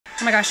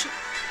Oh my gosh.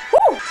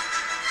 Woo!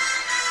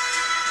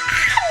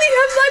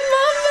 Black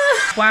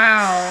Mamba!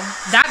 Wow.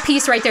 That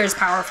piece right there is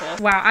powerful.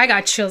 Wow, I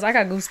got chills. I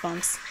got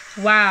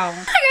goosebumps. Wow. I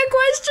got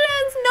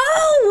questions.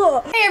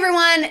 No! Hey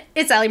everyone,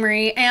 it's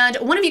EliMarie, and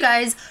one of you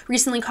guys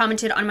recently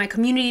commented on my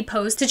community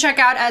post to check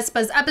out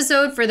Aespa's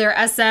episode for their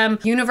SM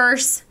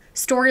universe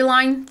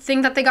storyline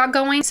thing that they got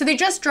going. So they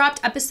just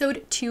dropped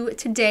episode 2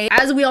 today.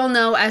 As we all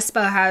know,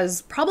 Aespa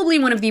has probably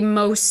one of the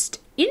most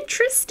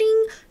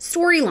interesting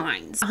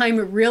storylines.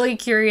 I'm really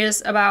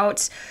curious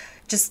about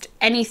just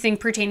anything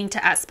pertaining to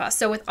Aespa.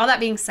 So with all that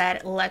being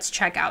said, let's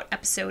check out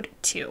episode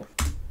 2.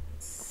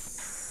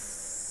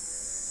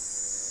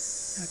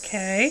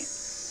 Okay.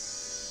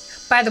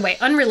 By the way,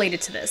 unrelated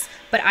to this,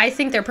 but I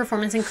think their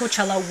performance in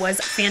Coachella was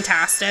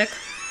fantastic.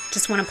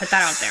 Just want to put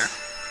that out there.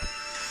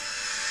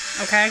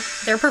 Okay?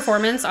 Their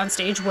performance on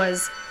stage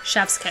was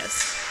chef's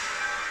kiss.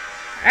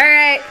 All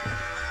right.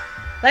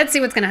 Let's see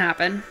what's going to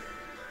happen.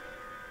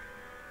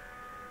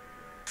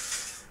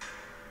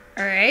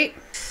 All right.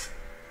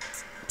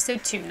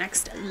 Episode 2,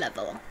 next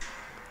level.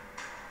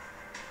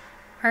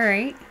 All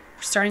right.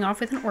 We're starting off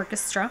with an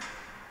orchestra.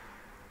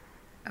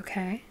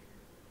 Okay.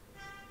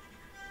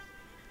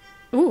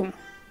 Ooh.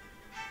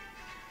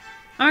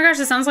 Oh my gosh,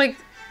 this sounds like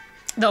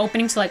the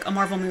opening to like a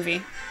Marvel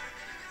movie.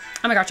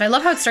 Oh my gosh, I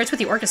love how it starts with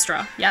the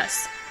orchestra.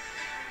 Yes.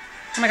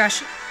 Oh my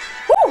gosh.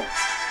 Woo!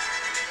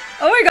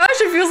 Oh my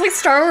gosh, it feels like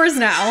Star Wars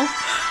now.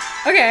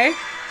 Okay.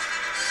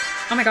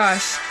 Oh my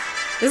gosh.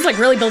 This is like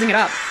really building it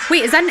up.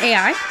 Wait, is that an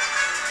AI?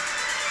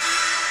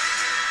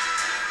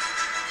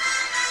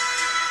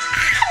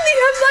 They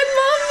have Black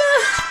Mamba!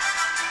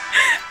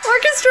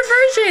 Orchestra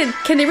version!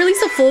 Can they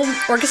release a full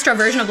orchestra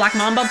version of Black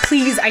Mamba?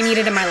 Please, I need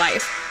it in my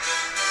life.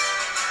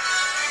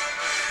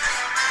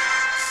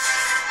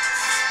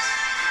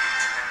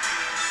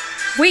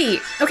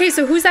 Wait, okay,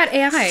 so who's that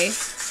AI?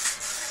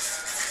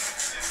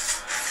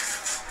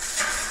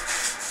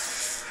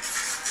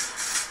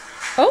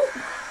 Oh.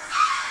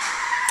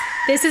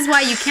 This is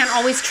why you can't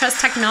always trust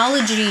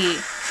technology,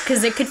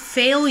 because it could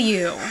fail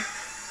you.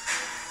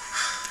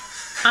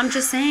 I'm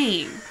just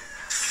saying.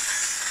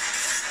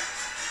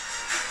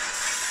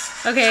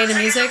 Okay, the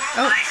music.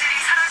 Oh.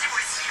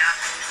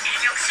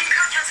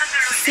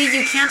 See,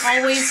 you can't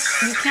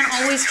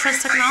always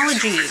trust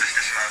technology.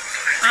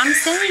 I'm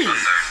saying.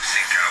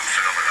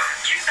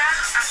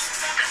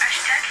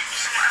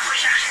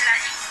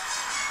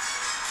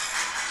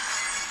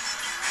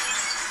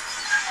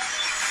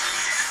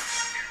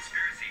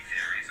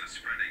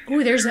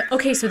 Ooh,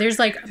 okay, so there's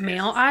like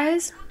male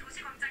eyes.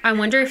 I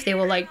wonder if they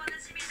will like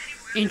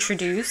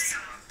introduce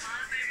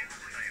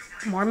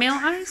more male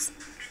eyes?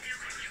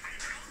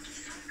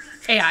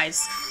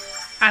 AIs.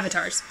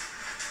 Avatars.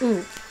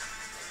 Ooh.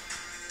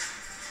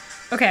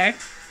 Okay.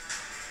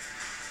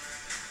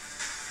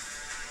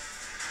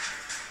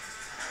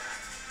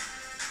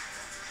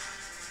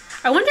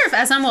 I wonder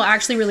if SM will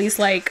actually release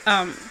like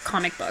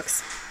comic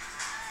books.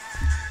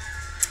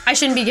 I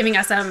shouldn't be giving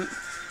SM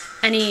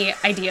any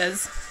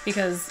ideas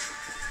because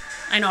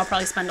I know I'll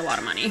probably spend a lot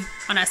of money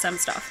on SM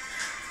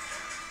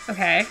stuff.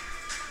 Okay.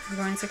 I'm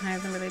going to kind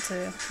of relate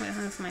to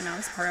my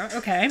nose part out.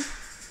 Okay.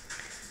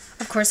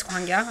 Of course,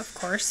 Kwangya, of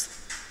course.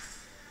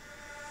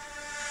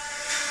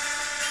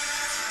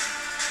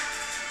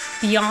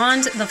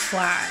 Beyond the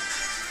flag.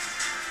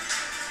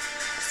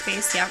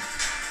 Space, yeah.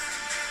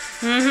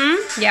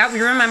 Mm-hmm. Yeah, we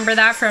remember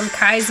that from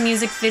Kai's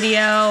music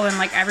video and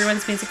like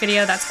everyone's music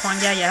video. That's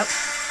Kwangya, yep.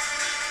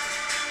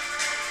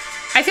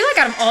 I feel like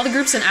out of all the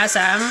groups in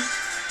SM,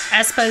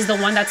 Aespa is the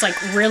one that's like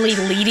really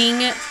leading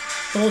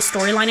the whole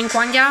storyline in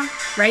Kwangya,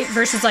 right?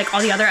 Versus like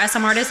all the other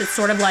SM artists, it's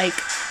sort of like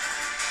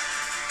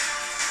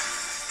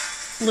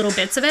little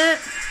bits of it.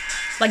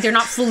 Like they're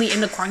not fully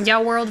in the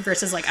Kwangya world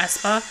versus like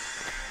Aespa.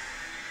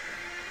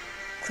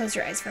 Close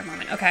your eyes for a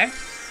moment, okay?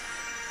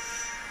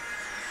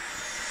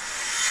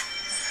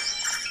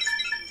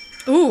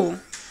 Ooh,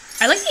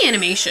 I like the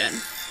animation.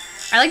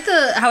 I like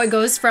how it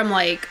goes from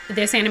like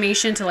this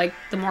animation to like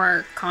the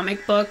more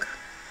comic book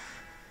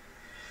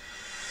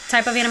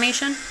type of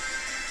animation.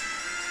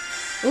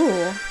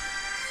 Ooh.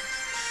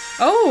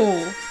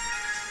 Oh.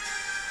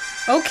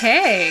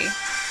 Okay.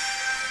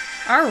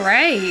 All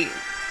right.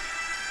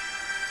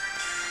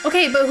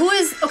 Okay, but who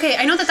is... Okay,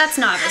 I know that that's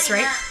Novice,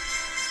 right?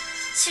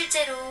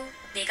 실제로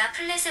내가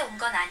플랫에 온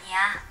건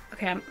아니야.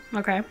 Okay,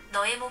 okay.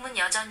 너의 몸은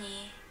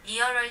여전히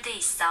리얼월드에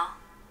있어.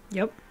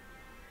 Yep.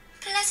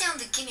 플랫에 온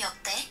느낌이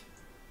어때?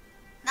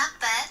 Not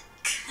bad.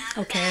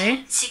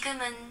 Okay.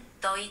 지금은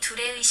너희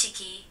둘의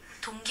의식이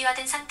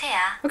동기화된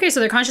상태야. Okay, so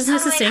their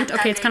consciousness is synced.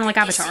 Okay, it's kind of like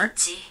Avatar.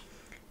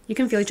 You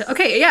can feel each other.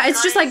 Okay, yeah,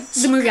 it's just like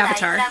the movie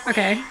Avatar.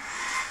 Okay.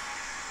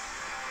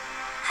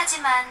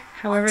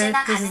 However,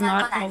 this is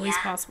not always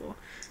possible.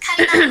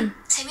 카리나,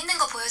 재밌는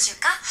거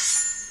보여줄까?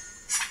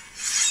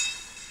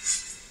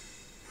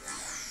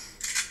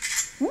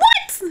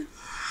 What?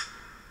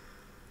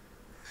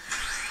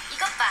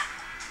 이것 봐.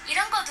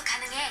 이런 거도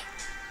가능해.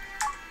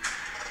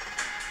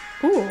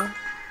 Ooh.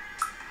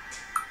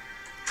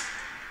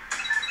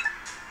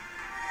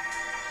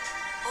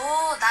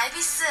 오,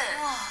 날비스.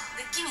 우와,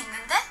 느낌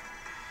있는데?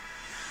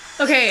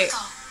 Okay.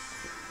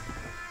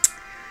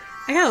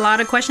 I got a lot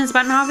of questions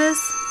about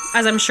Novice,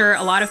 as I'm sure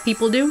a lot of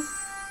people do.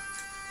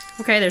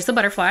 Okay, there's the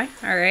butterfly.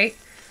 All right.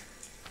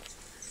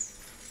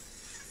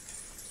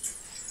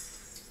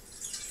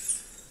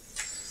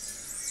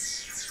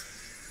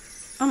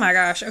 Oh my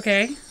gosh,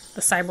 okay.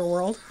 The cyber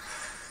world.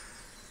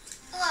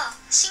 우와,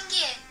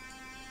 신기해.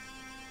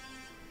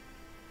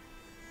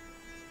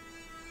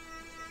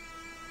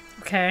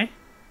 Okay.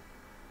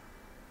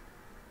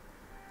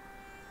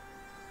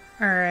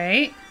 All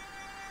right.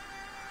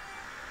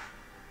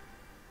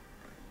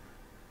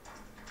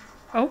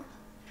 Oh.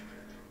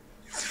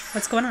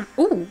 What's going on?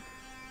 Ooh.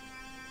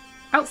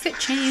 Outfit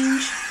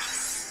change.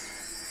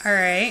 All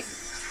right.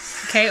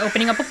 Okay,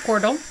 opening up a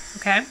portal.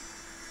 Okay.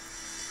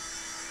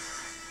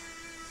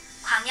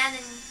 광야는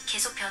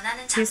계속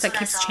변하는 Place that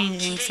keeps 장소라서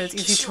changing, so 길을 it's 잃기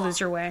easy to 쉬워. lose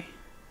your way.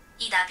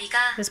 이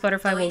나비가 This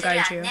butterfly will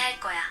너희들을 guide you. 안내할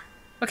거야.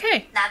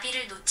 Okay.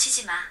 나비를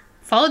놓치지 마.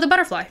 Follow the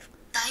butterfly.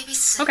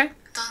 나이비스, Okay.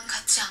 넌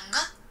같이 안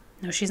가?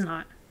 No, she's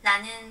not.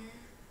 나는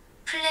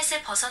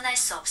플랫을 벗어날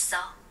수 없어.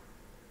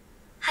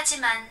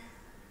 하지만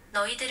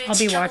너희들을 I'll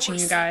be 지켜보고 watching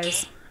you guys.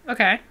 있을게.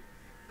 Okay.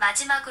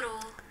 마지막으로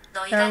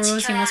There 너희가 are rules you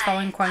지켜야 must follow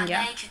할 in 광야.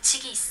 광야의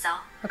규칙이 있어.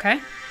 Okay.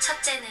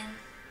 첫째는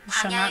You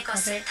shall 광야의 not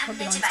것을 covet what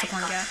탐내지 belongs to 말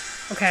것. 광야.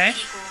 Okay.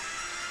 그리고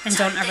And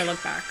don't ever 절대로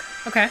look back.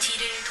 Okay.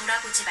 뒤를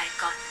돌아보지 말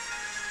것.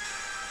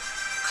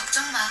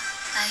 걱정 마,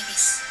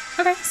 나이비스.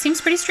 Okay.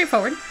 Seems pretty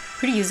straightforward.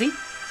 Pretty easy.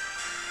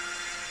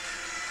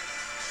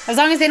 As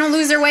long as they don't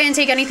lose their way and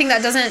take anything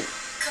that doesn't...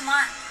 Come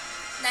on,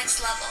 next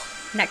level.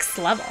 Next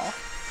level.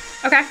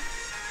 Okay.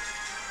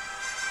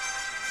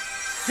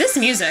 This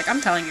music,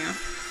 I'm telling you.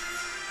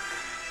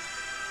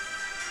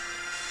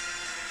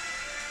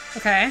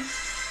 Okay.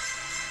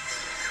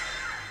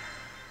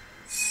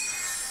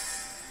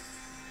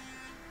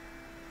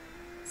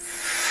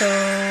 So...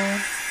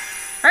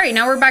 Alright,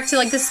 now we're back to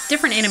like this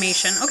different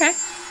animation. Okay.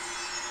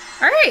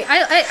 Alright,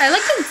 I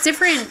like the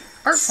different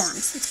art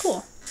forms. It's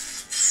cool.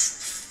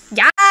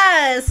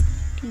 Yes!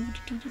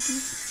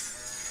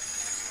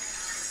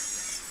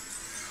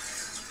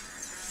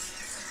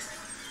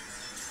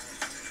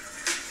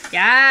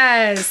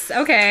 Yes!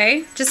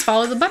 Okay. Just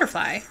follow the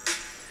butterfly.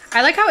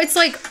 I like how it's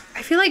like,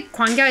 I feel like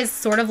Kwangya is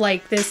sort of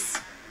like this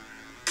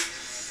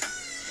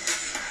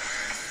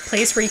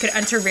place where you could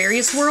enter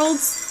various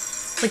worlds.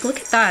 Like, look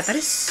at that. That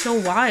is so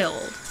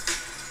wild.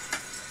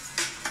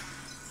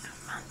 I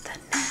want the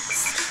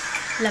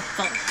next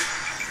level.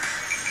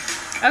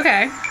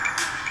 Okay.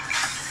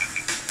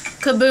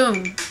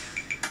 Kaboom.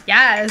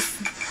 Yes.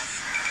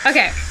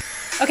 Okay.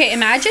 Okay,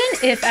 imagine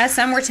if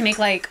SM were to make,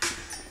 like,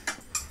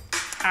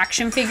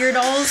 action figure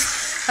dolls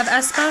of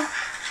Aespa.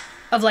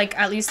 Of, like,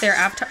 at least their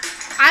avatar.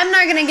 I'm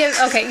not gonna give...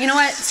 Okay, you know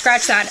what?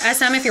 Scratch that.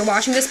 SM, if you're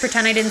watching this,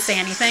 pretend I didn't say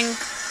anything.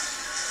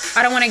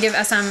 I don't want to give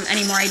SM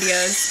any more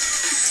ideas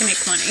to make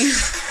money.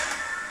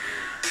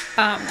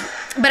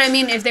 But I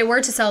mean, if they were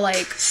to sell,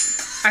 like,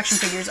 action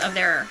figures of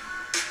their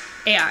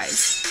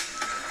AIs,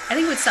 I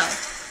think it would sell.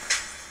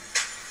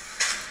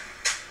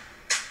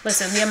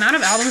 Listen, the amount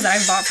of albums that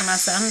I've bought from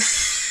SM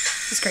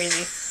is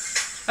crazy.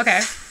 Okay.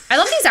 I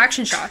love these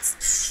action shots.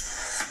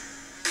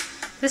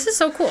 This is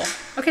so cool.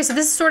 Okay, so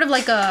this is sort of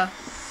like a...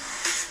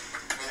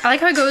 I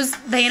like how it goes,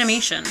 the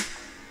animation.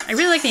 I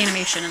really like the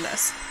animation in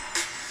this.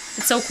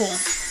 It's so cool.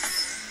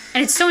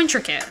 And it's so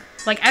intricate.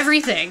 Like,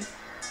 everything.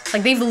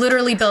 Like, they've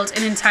literally built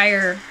an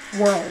entire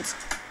world.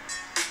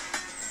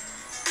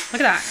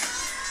 Look at that.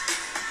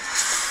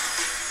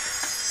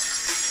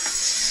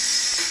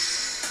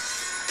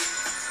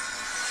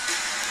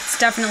 It's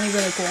definitely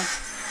really cool.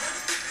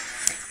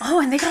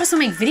 Oh, and they could also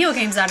make video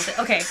games out of it.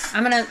 Okay,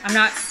 I'm gonna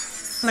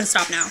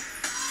stop now.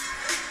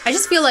 I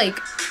just feel like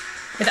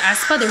with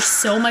Aespa, there's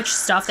so much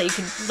stuff that you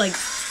could, like,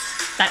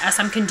 that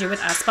SM can do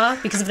with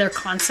Aespa because of their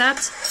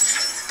concept.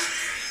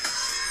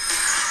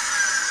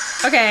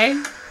 Okay.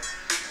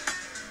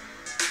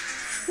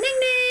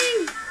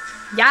 NingNing!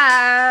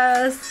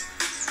 Yes!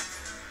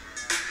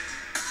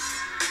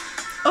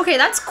 Okay,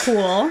 that's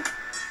cool.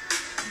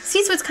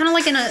 See, so it's kind of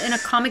like in a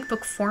comic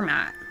book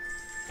format,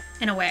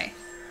 in a way.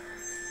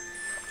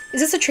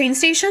 Is this a train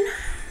station?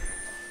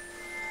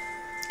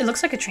 It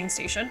looks like a train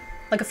station.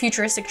 Like a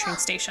futuristic train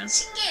station.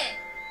 신기해.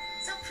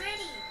 So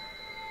pretty.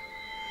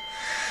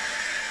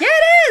 Yeah,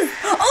 it is!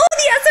 Oh,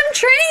 the SM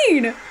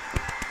train!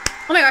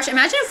 Oh my gosh,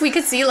 imagine if we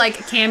could see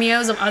like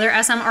cameos of other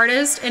SM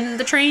artists in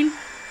the train.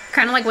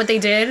 Kind of like what they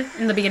did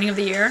in the beginning of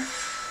the year.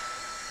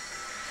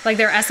 Like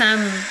their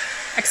SM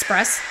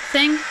Express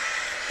thing.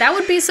 That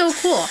would be so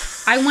cool.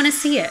 I want to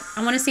see it.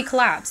 I want to see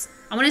collabs.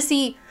 I want to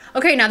see...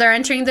 Okay, now they're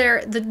entering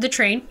the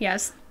train.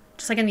 Yes.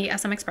 Just like in the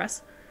SM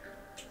Express.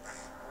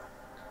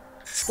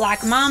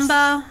 Black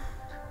Mamba.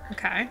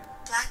 Okay.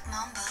 Black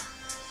Mamba.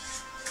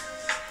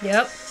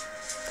 Yep.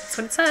 That's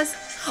what it says.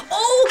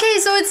 Oh, okay,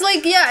 so it's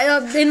like, yeah,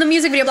 in the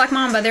music video, Black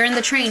Mamba, they're in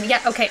the train.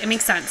 Yeah, okay, it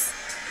makes sense.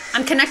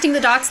 I'm connecting the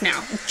dots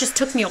now. It just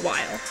took me a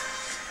while.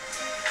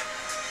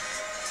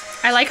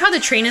 I like how the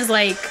train is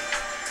like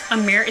a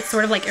mirror. It's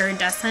sort of like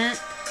iridescent.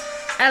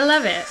 I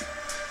love it.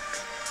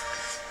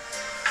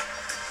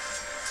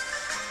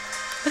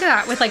 Look at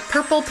that, with like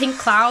purple, pink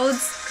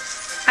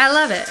clouds. I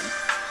love it.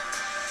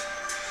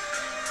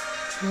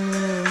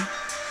 Ooh.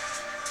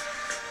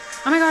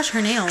 Oh my gosh,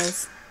 her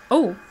nails.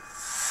 Oh.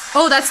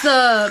 Oh, that's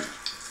the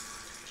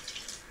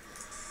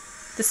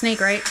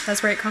snake, right?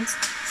 That's where it comes.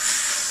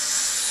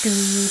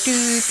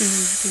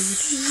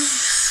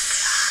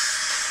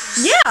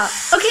 Yeah.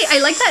 Okay, I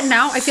like that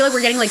now. I feel like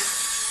we're getting like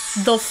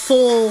the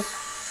full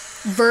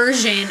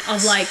version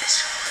of like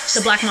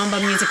the Black Mamba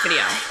music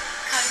video.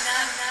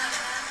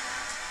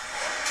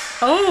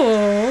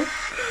 Oh.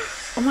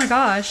 Oh my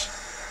gosh.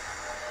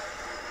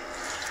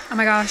 Oh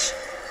my gosh.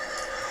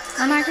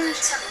 Oh my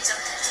gosh.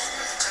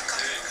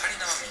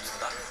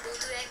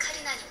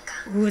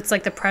 Ooh, it's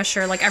like the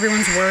pressure, like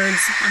everyone's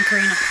words on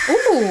Karina.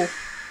 Ooh.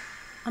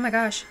 Oh my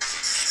gosh.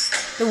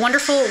 The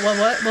wonderful,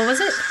 what was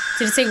it?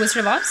 Did it say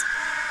Wizard of Oz?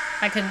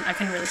 I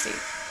couldn't really see.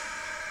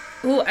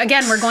 Ooh,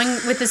 again, we're going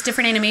with this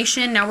different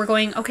animation. Now we're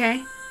going,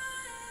 okay.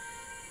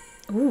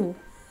 Ooh.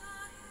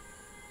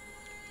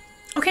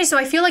 Okay, so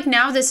I feel like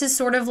now this is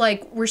sort of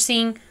like we're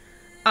seeing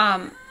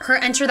her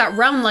enter that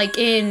realm like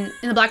in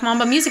the Black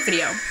Mamba music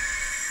video.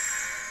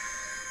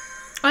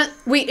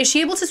 Wait, is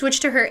she able to switch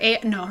to her A?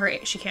 No, her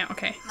A, she can't.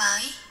 Okay.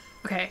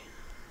 Okay.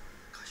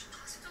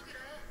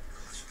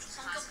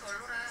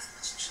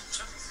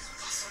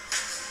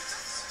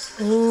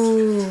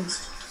 Ooh.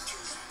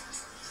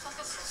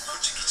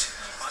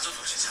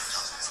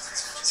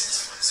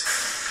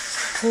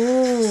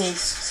 Ooh.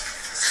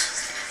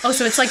 Oh,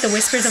 so it's like the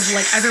whispers of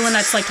like everyone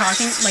that's like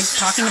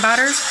talking about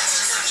her.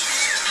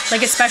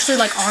 Like especially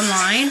like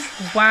online.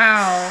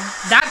 Wow.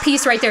 That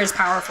piece right there is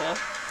powerful.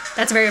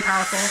 That's very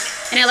powerful.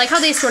 And I like how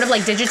they sort of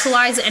like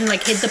digitalize and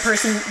like hid the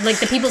person, like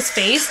the people's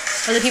face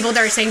or the people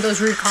that are saying those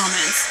rude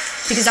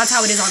comments. Because that's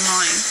how it is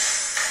online.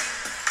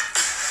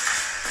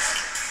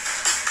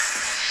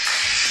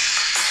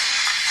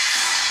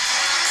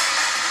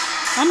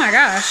 Oh my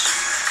gosh.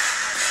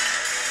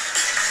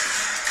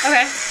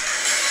 Okay.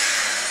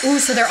 Ooh,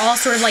 so they're all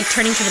sort of like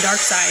turning to the dark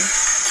side.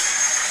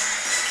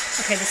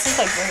 Okay, this is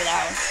like very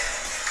loud.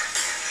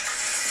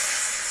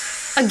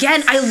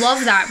 Again, I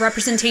love that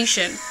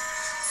representation.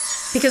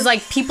 Because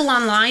like people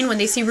online, when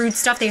they see rude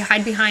stuff, they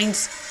hide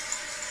behind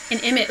an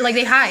image. Like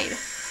they hide.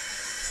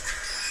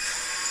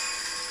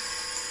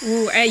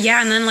 Ooh,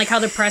 yeah, and then like how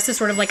the press is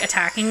sort of like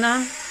attacking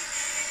them.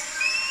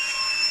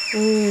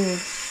 Ooh.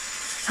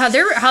 How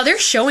they're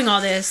showing all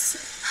this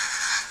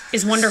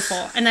is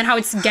wonderful. And then how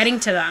it's getting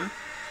to them.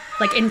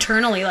 Like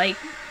internally, like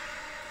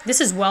this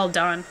is well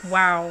done.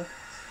 Wow.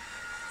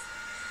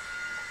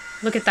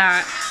 Look at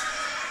that.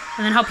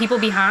 And then how people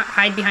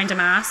hide behind a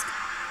mask.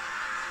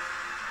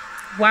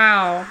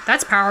 Wow,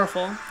 that's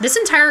powerful. This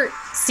entire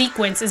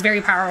sequence is very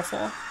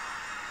powerful.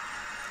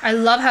 I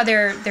love how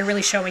they're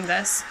really showing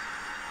this.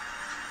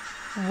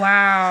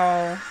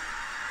 Wow.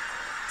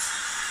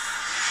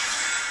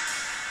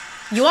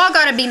 You all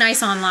gotta be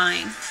nice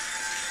online.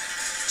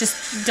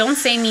 Just don't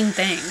say mean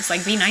things.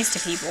 Like, be nice to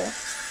people.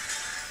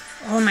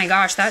 Oh my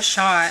gosh, that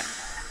shot.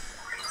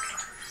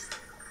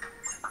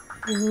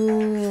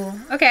 Ooh.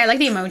 Okay, I like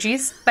the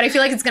emojis. But I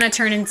feel like it's gonna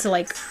turn into,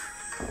 like,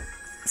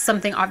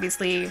 something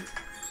obviously...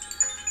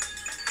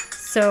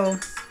 So...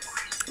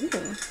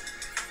 Ooh.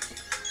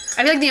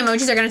 I feel like the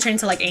emojis are gonna turn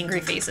into, like, angry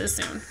faces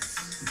soon.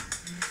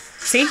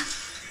 See?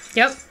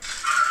 Yep.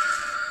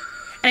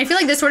 And I feel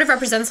like this sort of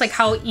represents, like,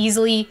 how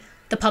easily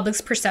the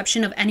public's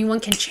perception of anyone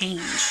can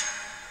change.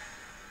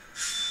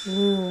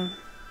 Ooh.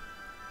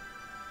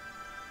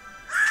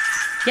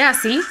 Yeah,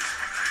 see?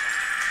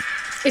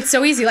 It's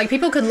so easy. Like,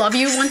 people could love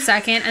you 1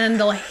 second and then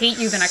they'll hate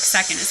you the next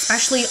second,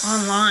 especially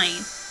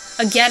online.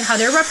 Again, how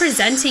they're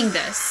representing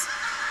this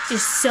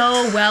is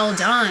so well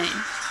done.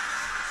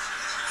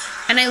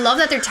 And I love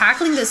that they're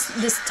tackling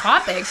this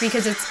topic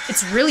because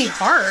it's really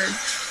hard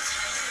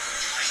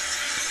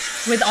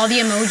with all the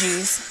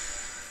emojis.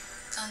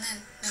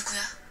 너는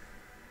누구야?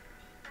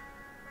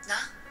 나?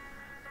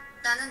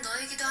 나는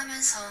너이기도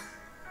하면서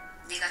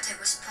네가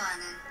되고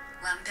싶어하는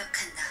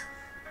완벽한 나.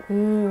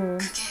 Ooh.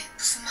 그게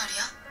무슨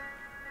말이야?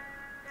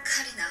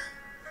 카리나,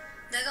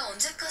 내가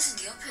언제까지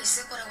네 옆에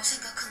있을 거라고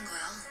생각한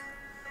거야?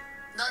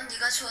 넌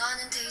네가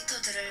좋아하는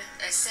데이터들을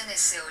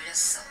SNS에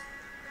올렸어.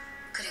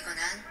 그리고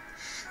난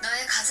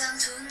너의 가장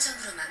좋은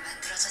점으로만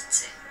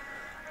만들어졌지.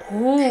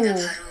 내가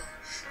바로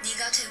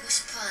네가 되고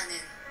싶어하는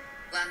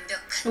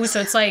완벽한 Ooh, so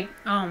너야. it's like,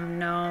 oh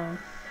no.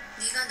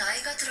 네가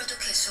나이가 들어도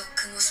계속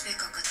그 모습일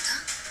것 같아?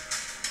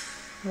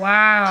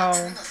 Wow.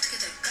 앞으로는 어떻게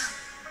될까?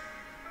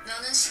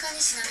 너는 시간이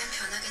지나면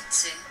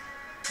변하겠지.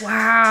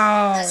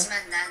 Wow.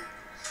 하지만 난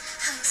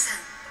항상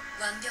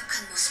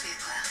완벽한 모습일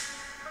거야.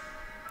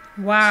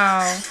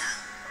 Wow. 카리나,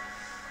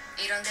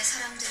 이런데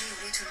사람들이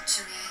우리 둘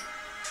중에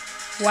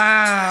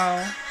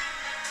Wow.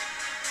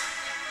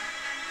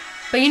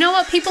 But you know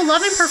what? People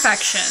love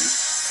imperfection.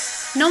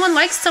 No one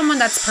likes someone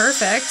that's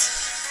perfect.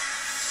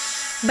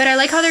 But I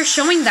like how they're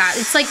showing that.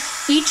 It's like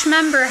each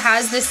member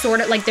has this sort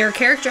of, like their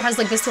character has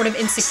like this sort of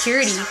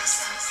insecurity.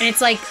 And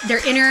it's like their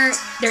inner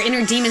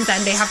demons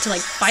that they have to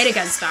like fight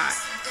against that.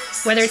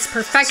 Whether it's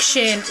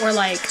perfection or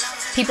like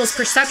people's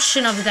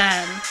perception of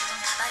them.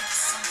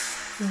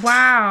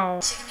 Wow.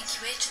 지금이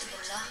기회일지도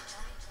몰라.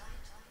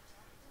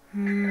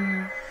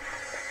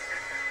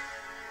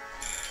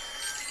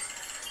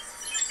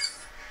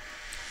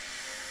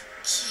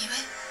 기회?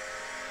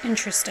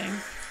 Interesting.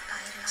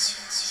 아이를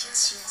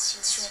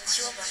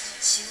지워버려.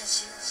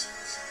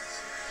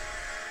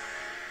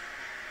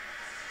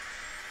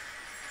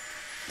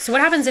 So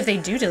what happens if they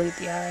do delete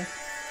the eye?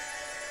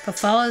 But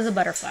follow the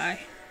butterfly.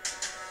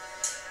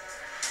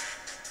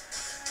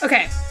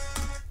 Okay.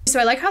 So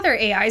I like how their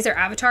AIs, their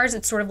avatars,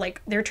 it's sort of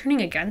like they're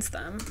turning against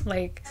them.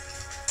 Like,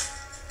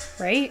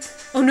 right?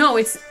 Oh no,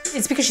 it's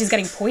because she's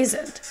getting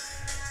poisoned.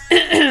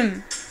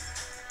 뒤를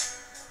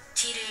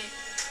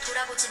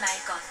돌아보지 말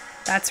것.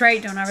 That's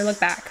right, don't ever look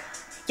back.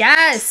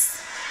 Yes!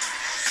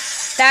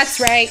 That's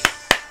right.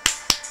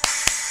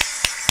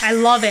 I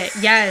love it.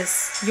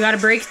 Yes. You gotta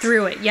break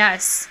through it.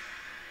 Yes.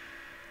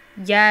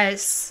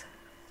 Yes.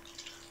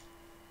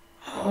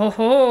 Oh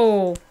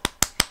ho.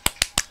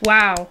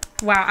 Wow.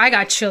 Wow. I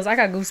got chills. I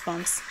got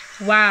goosebumps.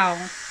 Wow.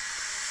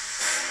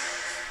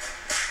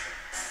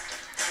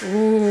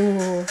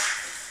 Ooh.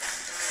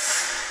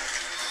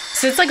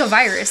 So it's like a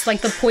virus.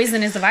 Like the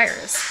poison is the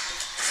virus.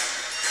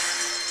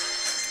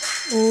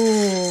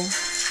 Ooh.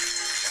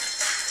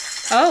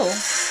 Oh.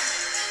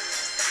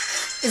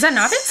 Is that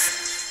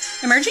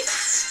novice? Emerging?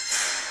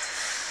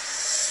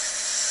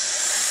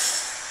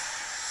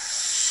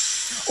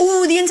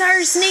 Oh, the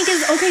entire snake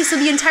is... Okay, so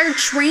the entire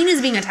train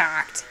is being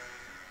attacked.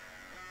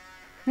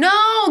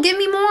 No, give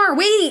me more.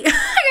 Wait, I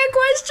got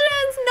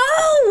questions.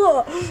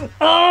 No.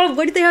 Oh,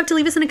 why did they have to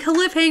leave us in a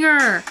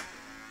cliffhanger?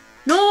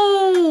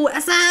 No,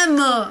 SM.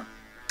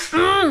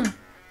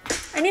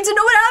 I need to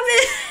know what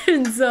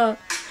happens.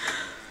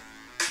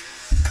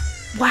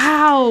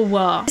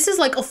 Wow. This is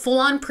like a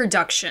full-on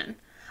production.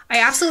 I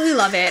absolutely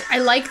love it. I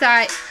like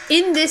that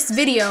in this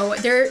video,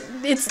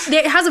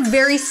 it has a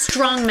very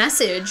strong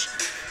message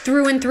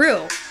through and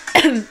through.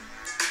 And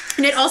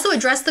it also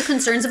addressed the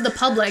concerns of the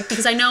public,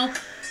 because I know,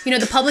 you know,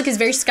 the public is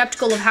very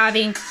skeptical of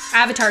having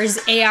avatars,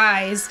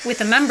 AIs with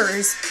the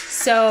members.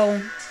 So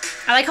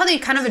I like how they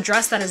kind of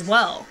address that as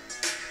well.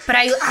 But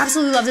I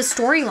absolutely love the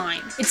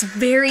storyline. It's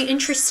very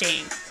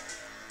interesting.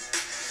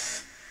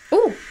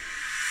 Ooh.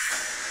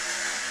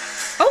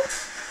 Oh.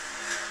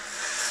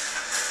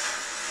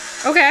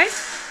 Okay.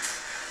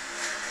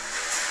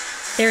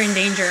 They're in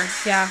danger.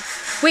 Yeah.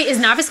 Wait, is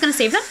Novice gonna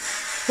save them?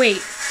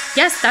 Wait.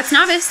 Yes, that's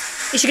Novice.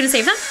 Is she gonna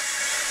save them?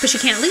 But she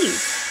can't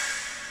leave.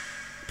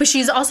 But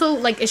she's also,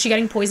 like, is she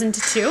getting poisoned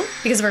too?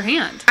 Because of her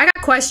hand. I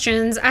got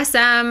questions.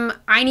 SM,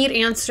 I need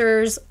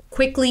answers.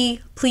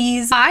 Quickly,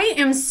 please. I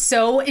am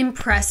so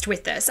impressed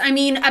with this. I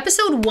mean,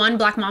 episode 1,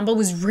 Black Mamba,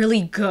 was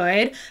really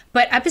good.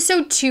 But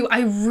episode 2,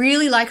 I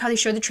really like how they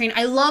showed the train.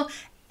 I love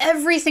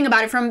everything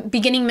about it from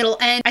beginning, middle,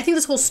 end. I think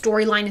this whole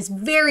storyline is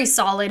very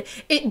solid.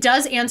 It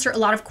does answer a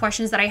lot of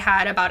questions that I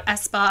had about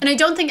aespa, and I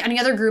don't think any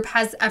other group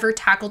has ever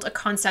tackled a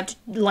concept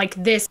like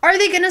this. Are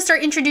they gonna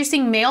start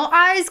introducing male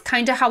eyes,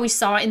 kind of how we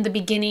saw in the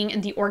beginning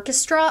in the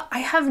orchestra? I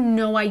have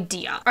no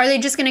idea. Are they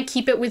just gonna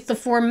keep it with the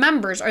 4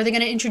 members? Are they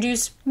gonna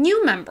introduce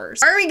new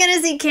members? Are we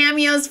gonna see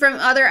cameos from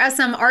other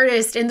SM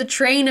artists in the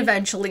train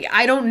eventually?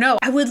 I don't know.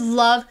 I would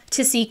love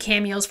to see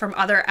cameos from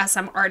other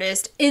SM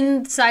artists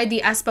inside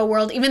the aespa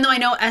world, even though I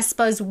know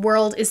aespa's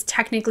world is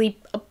technically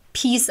a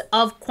piece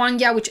of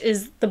Kwangya, which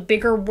is the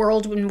bigger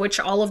world in which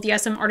all of the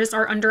SM artists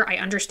are under. I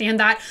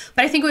understand that,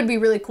 but I think it would be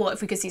really cool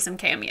if we could see some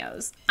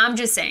cameos. I'm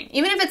just saying,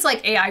 even if it's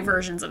like AI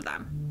versions of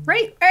them,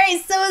 right? All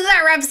right, so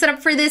that wraps it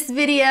up for this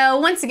video.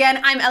 Once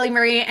again, I'm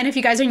EliMarie, and if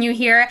you guys are new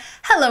here,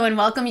 hello and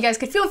welcome. You guys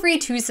could feel free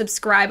to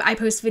subscribe. I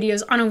post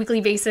videos on a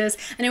weekly basis,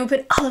 and I will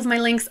put all of my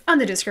links on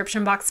the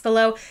description box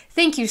below.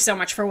 Thank you so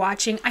much for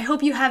watching. I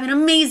hope you have an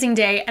amazing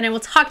day, and I will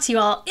talk to you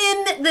all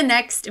in the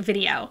next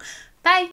video. Bye.